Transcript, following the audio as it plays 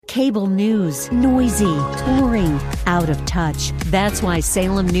Cable news, noisy, boring, out of touch. That's why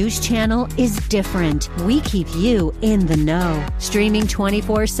Salem News Channel is different. We keep you in the know. Streaming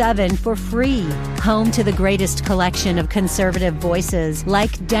 24/7 for free. Home to the greatest collection of conservative voices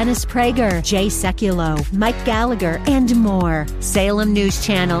like Dennis Prager, Jay Sekulow, Mike Gallagher, and more. Salem News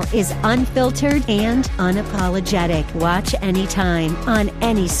Channel is unfiltered and unapologetic. Watch anytime, on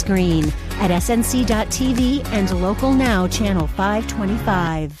any screen, at snc.tv and Local Now Channel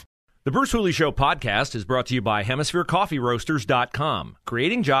 525. The Bruce Hooley Show podcast is brought to you by HemisphereCoffeeRoasters.com.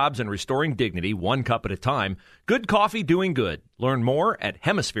 Creating jobs and restoring dignity one cup at a time. Good coffee doing good. Learn more at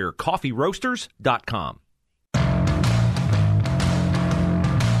HemisphereCoffeeRoasters.com.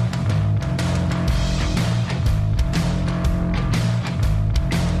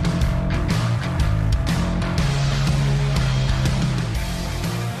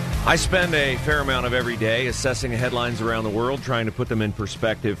 I spend a fair amount of every day assessing headlines around the world, trying to put them in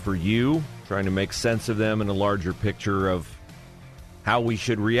perspective for you, trying to make sense of them in a larger picture of how we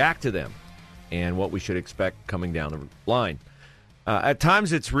should react to them and what we should expect coming down the line. At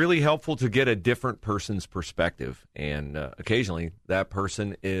times, it's really helpful to get a different person's perspective, and occasionally that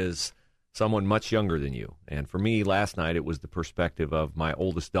person is someone much younger than you. And for me, last night, it was the perspective of my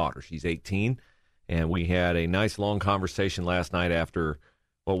oldest daughter. She's 18, and we had a nice long conversation last night after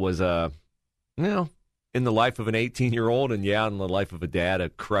what was, in the life of an 18-year-old and, in the life of a dad, a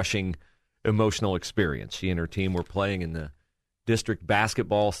crushing emotional experience. She and her team were playing in the district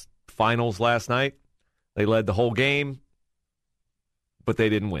basketball finals last night. They led the whole game, but they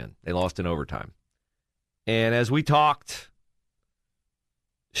didn't win. They lost in overtime. And as we talked,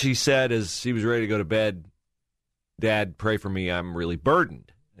 she said as she was ready to go to bed, "Dad, pray for me. I'm really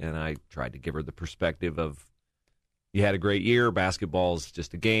burdened." And I tried to give her the perspective of, you had a great year. Basketball's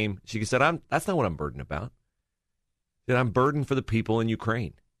just a game. She said, that's not what I'm burdened about. That I'm burdened for the people in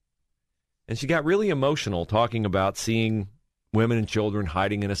Ukraine. And she got really emotional talking about seeing women and children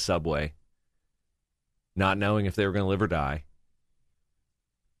hiding in a subway, not knowing if they were going to live or die.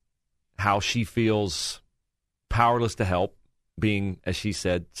 How she feels powerless to help, being, as she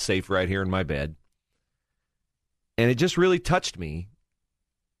said, safe right here in my bed. And it just really touched me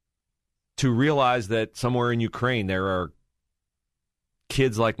to realize that somewhere in Ukraine there are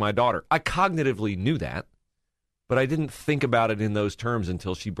kids like my daughter. I cognitively knew that, but I didn't think about it in those terms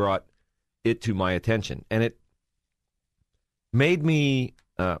until she brought it to my attention. And it made me,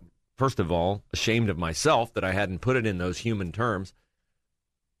 first of all, ashamed of myself that I hadn't put it in those human terms.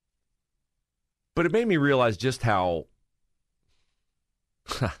 But it made me realize just how,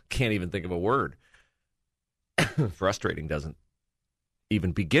 can't even think of a word, frustrating doesn't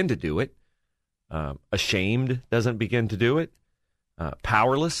even begin to do it. Ashamed doesn't begin to do it.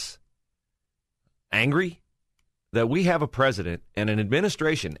 Powerless, angry, that we have a president and an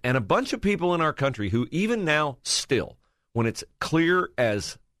administration and a bunch of people in our country who even now still, when it's clear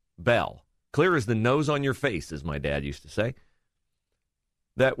as bell, clear as the nose on your face, as my dad used to say,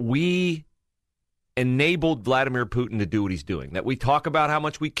 that we enabled Vladimir Putin to do what he's doing, that we talk about how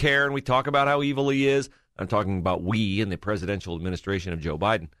much we care and we talk about how evil he is. I'm talking about we in the presidential administration of Joe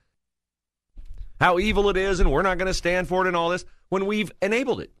Biden. How evil it is, and we're not going to stand for it and all this, when we've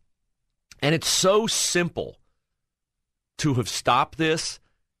enabled it. And it's so simple to have stopped this,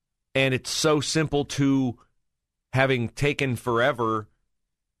 and it's so simple to, having taken forever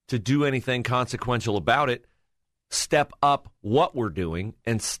to do anything consequential about it, step up what we're doing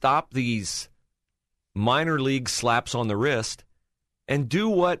and stop these minor league slaps on the wrist and do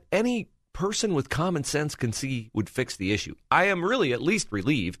what any person with common sense can see would fix the issue. I am really at least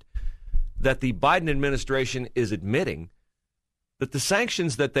relieved that the Biden administration is admitting that the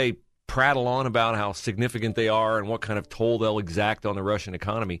sanctions that they prattle on about how significant they are and what kind of toll they'll exact on the Russian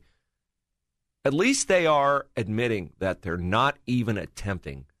economy, at least they are admitting that they're not even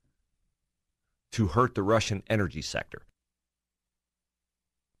attempting to hurt the Russian energy sector.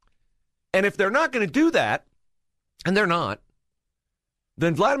 And if they're not going to do that, and they're not,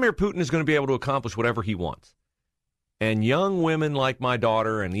 then Vladimir Putin is going to be able to accomplish whatever he wants. And young women like my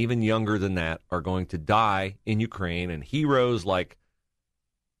daughter, and even younger than that, are going to die in Ukraine. And heroes like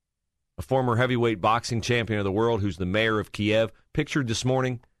a former heavyweight boxing champion of the world who's the mayor of Kiev, pictured this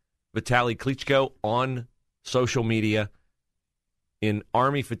morning, Vitaly Klitschko, on social media in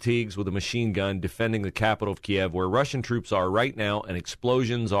army fatigues with a machine gun defending the capital of Kiev, where Russian troops are right now and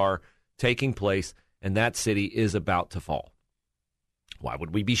explosions are taking place, and that city is about to fall. Why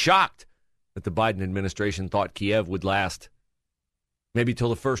would we be shocked that the Biden administration thought Kiev would last maybe till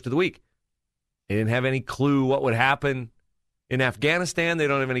the first of the week? They didn't have any clue what would happen in Afghanistan. They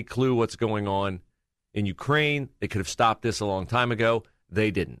don't have any clue what's going on in Ukraine. They could have stopped this a long time ago. they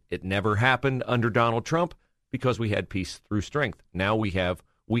didn't. It never happened under Donald Trump because we had peace through strength. Now we have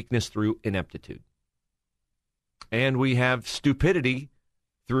weakness through ineptitude. And we have stupidity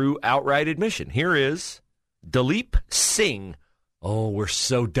through outright admission. Here is Dalip Singh. Oh, we're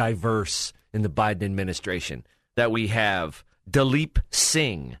so diverse in the Biden administration that we have Dalip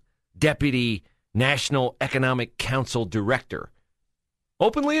Singh, Deputy National Economic Council Director,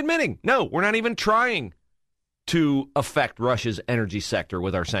 openly admitting, no, we're not even trying to affect Russia's energy sector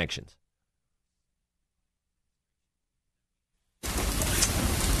with our sanctions.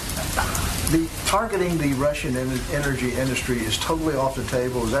 Targeting the Russian energy industry is totally off the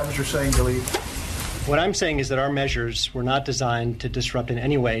table. Is that what you're saying, Dalip? What I'm saying is that our measures were not designed to disrupt in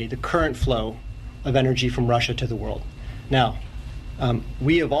any way the current flow of energy from Russia to the world. Now,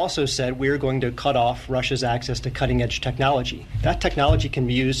 we have also said we're going to cut off Russia's access to cutting-edge technology. That technology can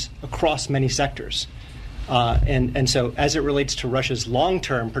be used across many sectors. And so as it relates to Russia's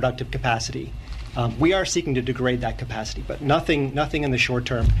long-term productive capacity, we are seeking to degrade that capacity, but nothing in the short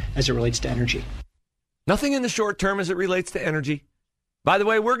term as it relates to energy. Nothing in the short term as it relates to energy. By the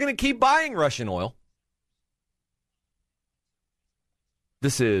way, we're going to keep buying Russian oil.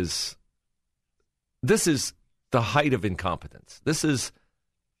 This is the height of incompetence. This is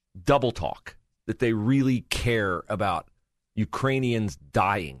double talk, that they really care about Ukrainians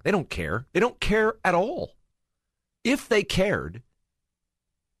dying. They don't care. They don't care at all. If they cared,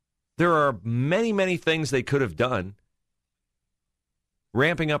 there are many, many things they could have done,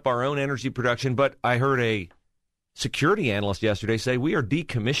 ramping up our own energy production. But I heard a security analyst yesterday say we are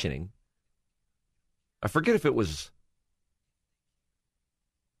decommissioning. I forget if it was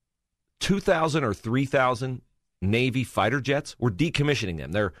 2,000 or 3,000 Navy fighter jets. We're decommissioning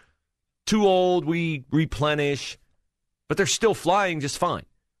them. They're too old. We replenish, but they're still flying just fine.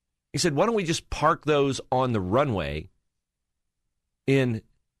 He said, why don't we just park those on the runway in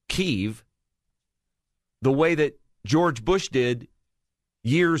Kyiv the way that George Bush did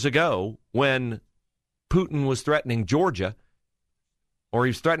years ago when Putin was threatening Georgia, or he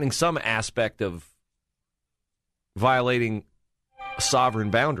was threatening some aspect of violating a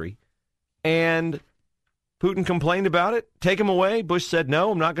sovereign boundary, and Putin complained about it. Take him away. Bush said,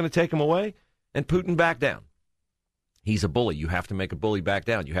 no, I'm not going to take him away, and Putin backed down. He's a bully. You have to make a bully back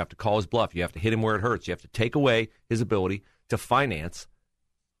down. You have to call his bluff. You have to hit him where it hurts. You have to take away his ability to finance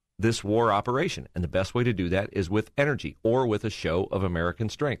this war operation. And the best way to do that is with energy or with a show of American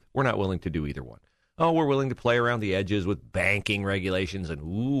strength. We're not willing to do either one. Oh, we're willing to play around the edges with banking regulations and,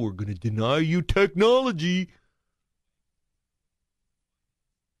 we're going to deny you technology.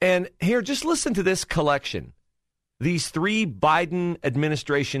 And here, just listen to this collection. These three Biden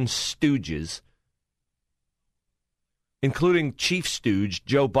administration stooges, including Chief Stooge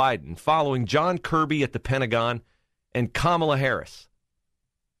Joe Biden, following John Kirby at the Pentagon and Kamala Harris.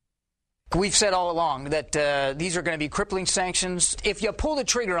 We've said all along that these are going to be crippling sanctions. If you pull the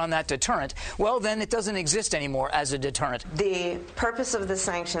trigger on that deterrent, well, then it doesn't exist anymore as a deterrent. The purpose of the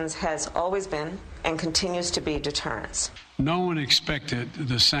sanctions has always been and continues to be deterrence. No one expected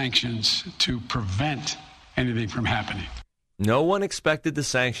the sanctions to prevent anything from happening. No one expected the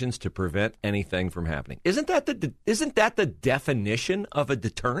sanctions to prevent anything from happening. Isn't that the definition of a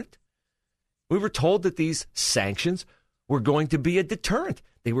deterrent? We were told that these sanctions were going to be a deterrent.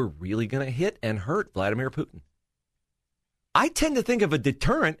 They were really going to hit and hurt Vladimir Putin. I tend to think of a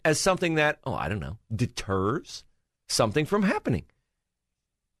deterrent as something that, deters something from happening.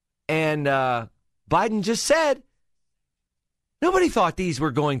 And Biden just said nobody thought these were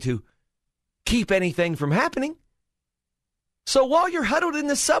going to keep anything from happening. So while you're huddled in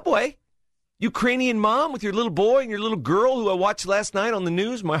the subway, Ukrainian mom with your little boy and your little girl who I watched last night on the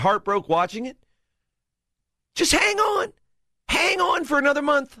news, my heart broke watching it, just hang on. Hang on for another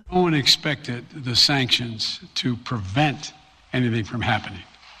month. No one expected the sanctions to prevent anything from happening.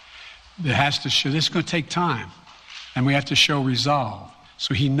 It has to show, this is going to take time, and we have to show resolve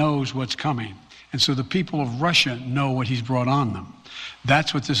so he knows what's coming. And so the people of Russia know what he's brought on them.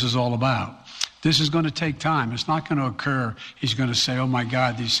 That's what this is all about. This is going to take time. It's not going to occur. He's going to say, oh, my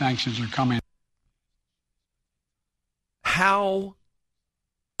God, these sanctions are coming. How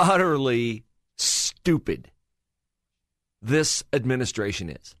utterly stupid this administration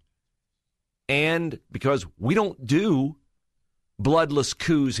is. And because we don't do bloodless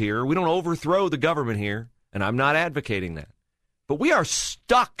coups here, we don't overthrow the government here, and I'm not advocating that. But we are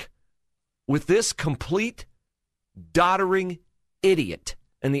stuck with this complete doddering idiot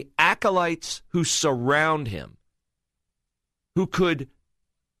and the acolytes who surround him, who could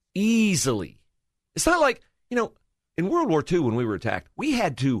easily, it's not like, in World War II when we were attacked, we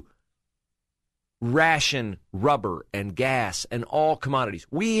had to ration rubber and gas and all commodities.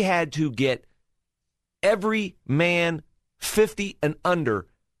 We had to get every man 50 and under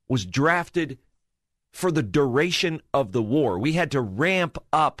was drafted for the duration of the war. We had to ramp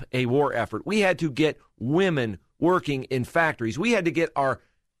up a war effort. We had to get women working in factories. We had to get our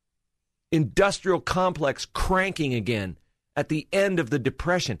industrial complex cranking again at the end of the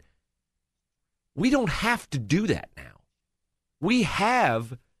Depression. We don't have to do that now. We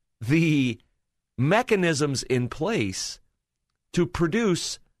have the mechanisms in place to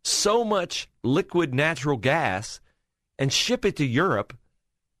produce so much liquid natural gas and ship it to Europe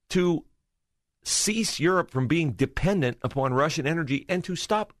to cease Europe from being dependent upon Russian energy and to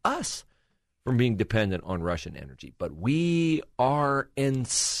stop us from being dependent on Russian energy. But we are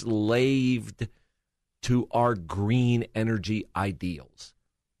enslaved to our green energy ideals.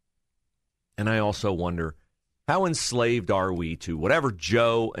 And I also wonder, how enslaved are we to whatever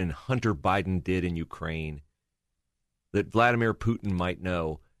Joe and Hunter Biden did in Ukraine that Vladimir Putin might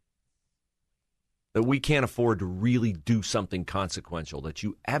know, that we can't afford to really do something consequential that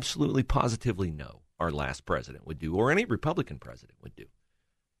you absolutely positively know our last president would do, or any Republican president would do.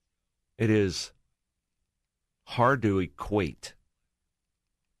 It is hard to equate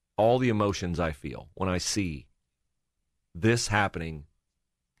all the emotions I feel when I see this happening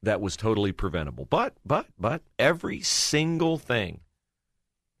that was totally preventable. But every single thing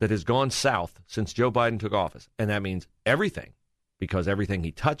that has gone south since Joe Biden took office, and that means everything, because everything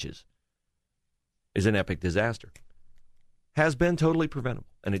he touches is an epic disaster, has been totally preventable.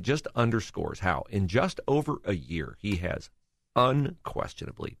 And it just underscores how, in just over a year, he has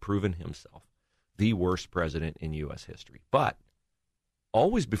unquestionably proven himself the worst president in U.S. history. But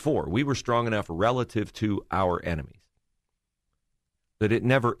always before, we were strong enough relative to our enemies that it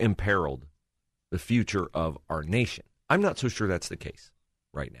never imperiled the future of our nation. I'm not so sure that's the case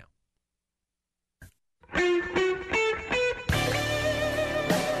right now.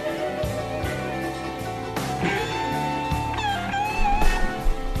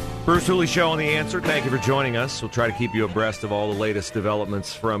 Bruce Hooley Show on The Answer. Thank you for joining us. We'll try to keep you abreast of all the latest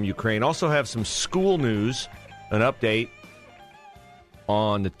developments from Ukraine. Also have some school news, an update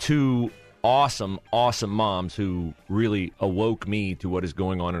on the two awesome moms who really awoke me to what is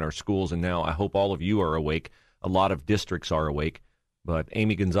going on in our schools. And now I hope all of you are awake. A lot of districts are awake. But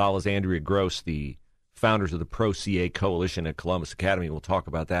Amy Gonzalez, Andrea Gross, the founders of the Pro-CA Coalition at Columbus Academy, will talk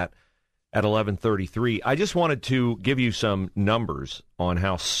about that at 11:33. I just wanted to give you some numbers on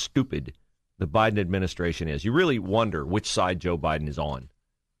how stupid the Biden administration is. You really wonder which side Joe Biden is on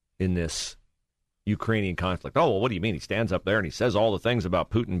in this Ukrainian conflict. Oh, well, what do you mean? He stands up there and he says all the things about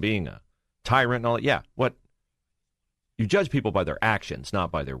Putin being a tyrant and all that. Yeah, what? You judge people by their actions,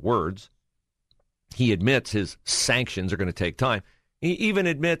 not by their words. He admits his sanctions are going to take time. He even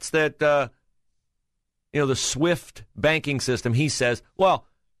admits that, the SWIFT banking system, he says, well,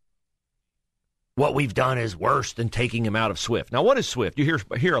 what we've done is worse than taking him out of SWIFT. Now, what is SWIFT? You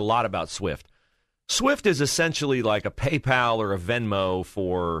hear a lot about SWIFT. SWIFT is essentially like a PayPal or a Venmo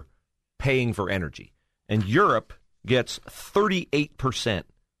for paying for energy. And Europe gets 38%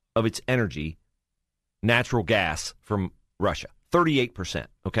 of its energy, natural gas, from Russia. 38%,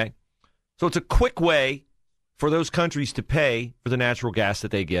 okay? So it's a quick way for those countries to pay for the natural gas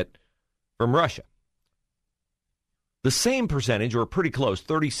that they get from Russia. The same percentage, or pretty close,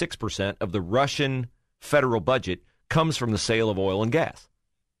 36% of the Russian federal budget comes from the sale of oil and gas.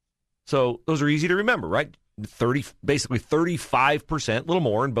 So those are easy to remember, right? Basically 35%, a little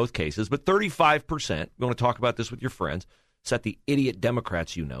more in both cases, but 35%. You want to talk about this with your friends. Set the idiot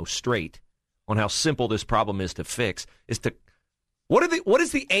Democrats straight on how simple this problem is to fix. What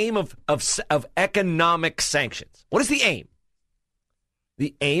is the aim of economic sanctions? What is the aim?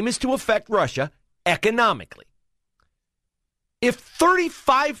 The aim is to affect Russia economically. If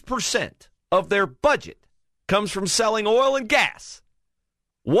 35% of their budget comes from selling oil and gas,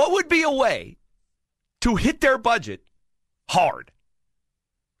 what would be a way to hit their budget hard?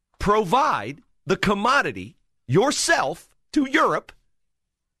 Provide the commodity yourself to Europe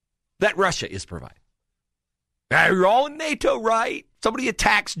that Russia is providing. Now, you're all in NATO, right? Somebody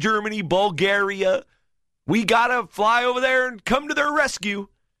attacks Germany, Bulgaria. We got to fly over there and come to their rescue.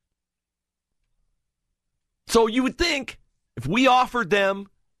 So you would think if we offered them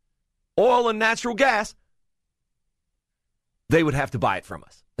oil and natural gas, they would have to buy it from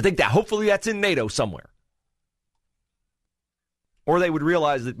us. I think that hopefully that's in NATO somewhere. Or they would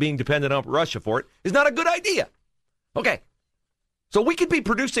realize that being dependent on Russia for it is not a good idea. Okay. So we could be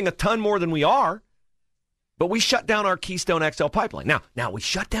producing a ton more than we are, but we shut down our Keystone XL pipeline. Now we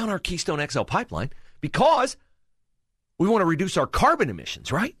shut down our Keystone XL pipeline because we want to reduce our carbon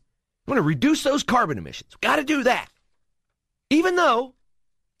emissions, right? I'm going to reduce those carbon emissions. Got to do that. Even though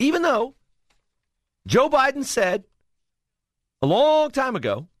Joe Biden said a long time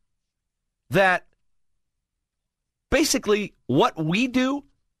ago that basically what we do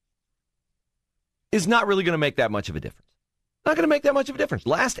is not really going to make that much of a difference. Not going to make that much of a difference.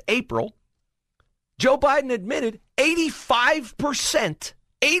 Last April, Joe Biden admitted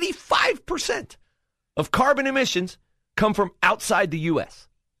 85% of carbon emissions come from outside the U.S.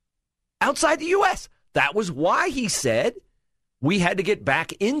 Outside the U.S. That was why he said we had to get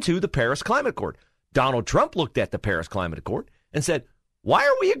back into the Paris Climate Accord. Donald Trump looked at the Paris Climate Accord and said, why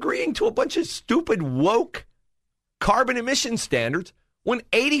are we agreeing to a bunch of stupid, woke carbon emission standards when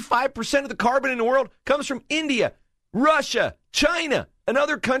 85% of the carbon in the world comes from India, Russia, China, and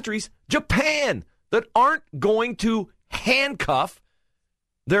other countries, Japan, that aren't going to handcuff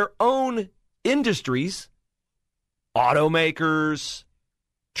their own industries, automakers,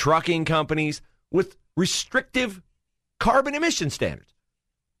 trucking companies, with restrictive carbon emission standards.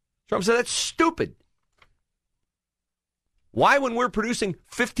 Trump said that's stupid. Why, when we're producing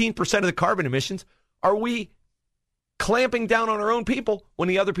 15% of the carbon emissions, are we clamping down on our own people when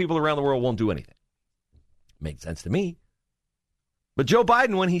the other people around the world won't do anything? Makes sense to me. But Joe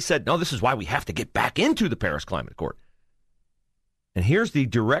Biden, when he said, no, this is why we have to get back into the Paris Climate Accord. And here's the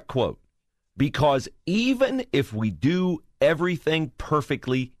direct quote. Because even if we do everything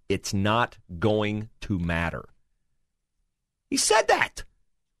perfectly, it's not going to matter. He said that.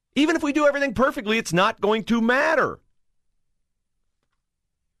 Even if we do everything perfectly, it's not going to matter.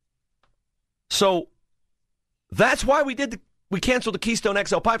 So that's why we canceled the Keystone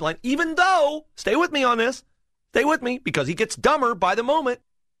XL pipeline, even though, stay with me on this, stay with me, because he gets dumber by the moment.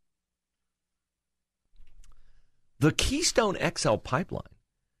 The Keystone XL pipeline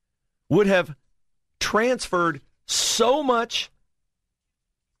would have transferred so much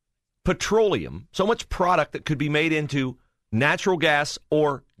petroleum, so much product that could be made into natural gas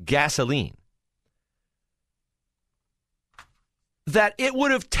or gasoline, that it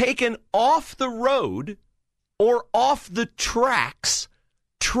would have taken off the road or off the tracks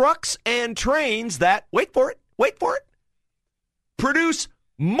trucks and trains that, wait for it, produce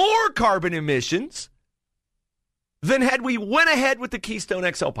more carbon emissions than had we went ahead with the Keystone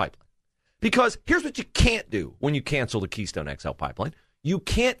XL pipeline. Because here's what you can't do when you cancel the Keystone XL pipeline. You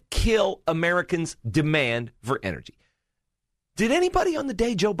can't kill Americans' demand for energy. Did anybody on the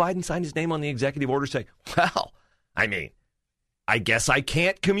day Joe Biden signed his name on the executive order say, well, I guess I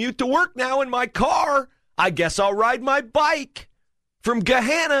can't commute to work now in my car. I guess I'll ride my bike from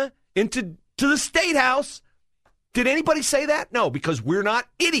Gahanna to the State House. Did anybody say that? No, because we're not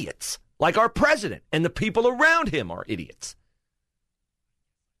idiots like our president, and the people around him are idiots.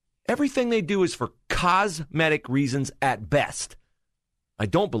 Everything they do is for cosmetic reasons at best. I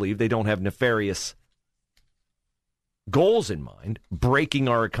don't believe they don't have nefarious goals in mind, breaking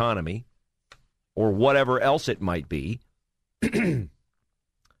our economy or whatever else it might be.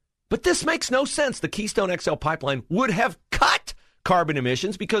 But this makes no sense. The Keystone XL pipeline would have cut carbon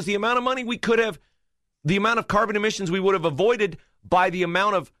emissions because the amount of money the amount of carbon emissions we would have avoided by the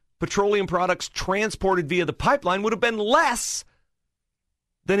amount of petroleum products transported via the pipeline would have been less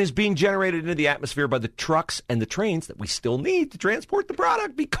than is being generated into the atmosphere by the trucks and the trains that we still need to transport the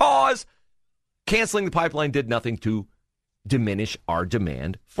product, because canceling the pipeline did nothing to diminish our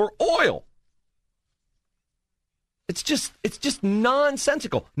demand for oil. It's just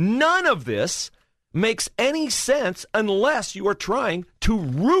nonsensical. None of this makes any sense unless you are trying to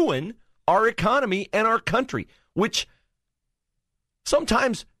ruin our economy and our country, which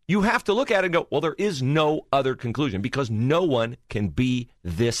sometimes you have to look at it and go, well, there is no other conclusion, because no one can be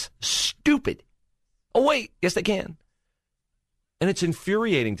this stupid. Oh, wait, yes, they can. And it's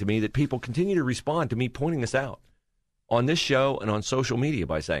infuriating to me that people continue to respond to me pointing this out on this show and on social media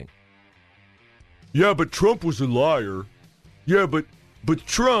by saying, yeah, but Trump was a liar. Yeah, but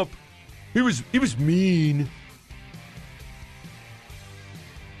Trump, he was mean.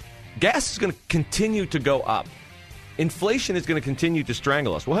 Gas is going to continue to go up. Inflation is going to continue to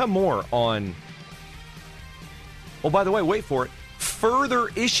strangle us. We'll have more on, oh, by the way, wait for it, further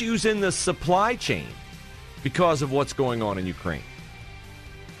issues in the supply chain because of what's going on in Ukraine.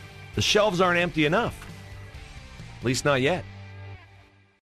 The shelves aren't empty enough. At least not yet.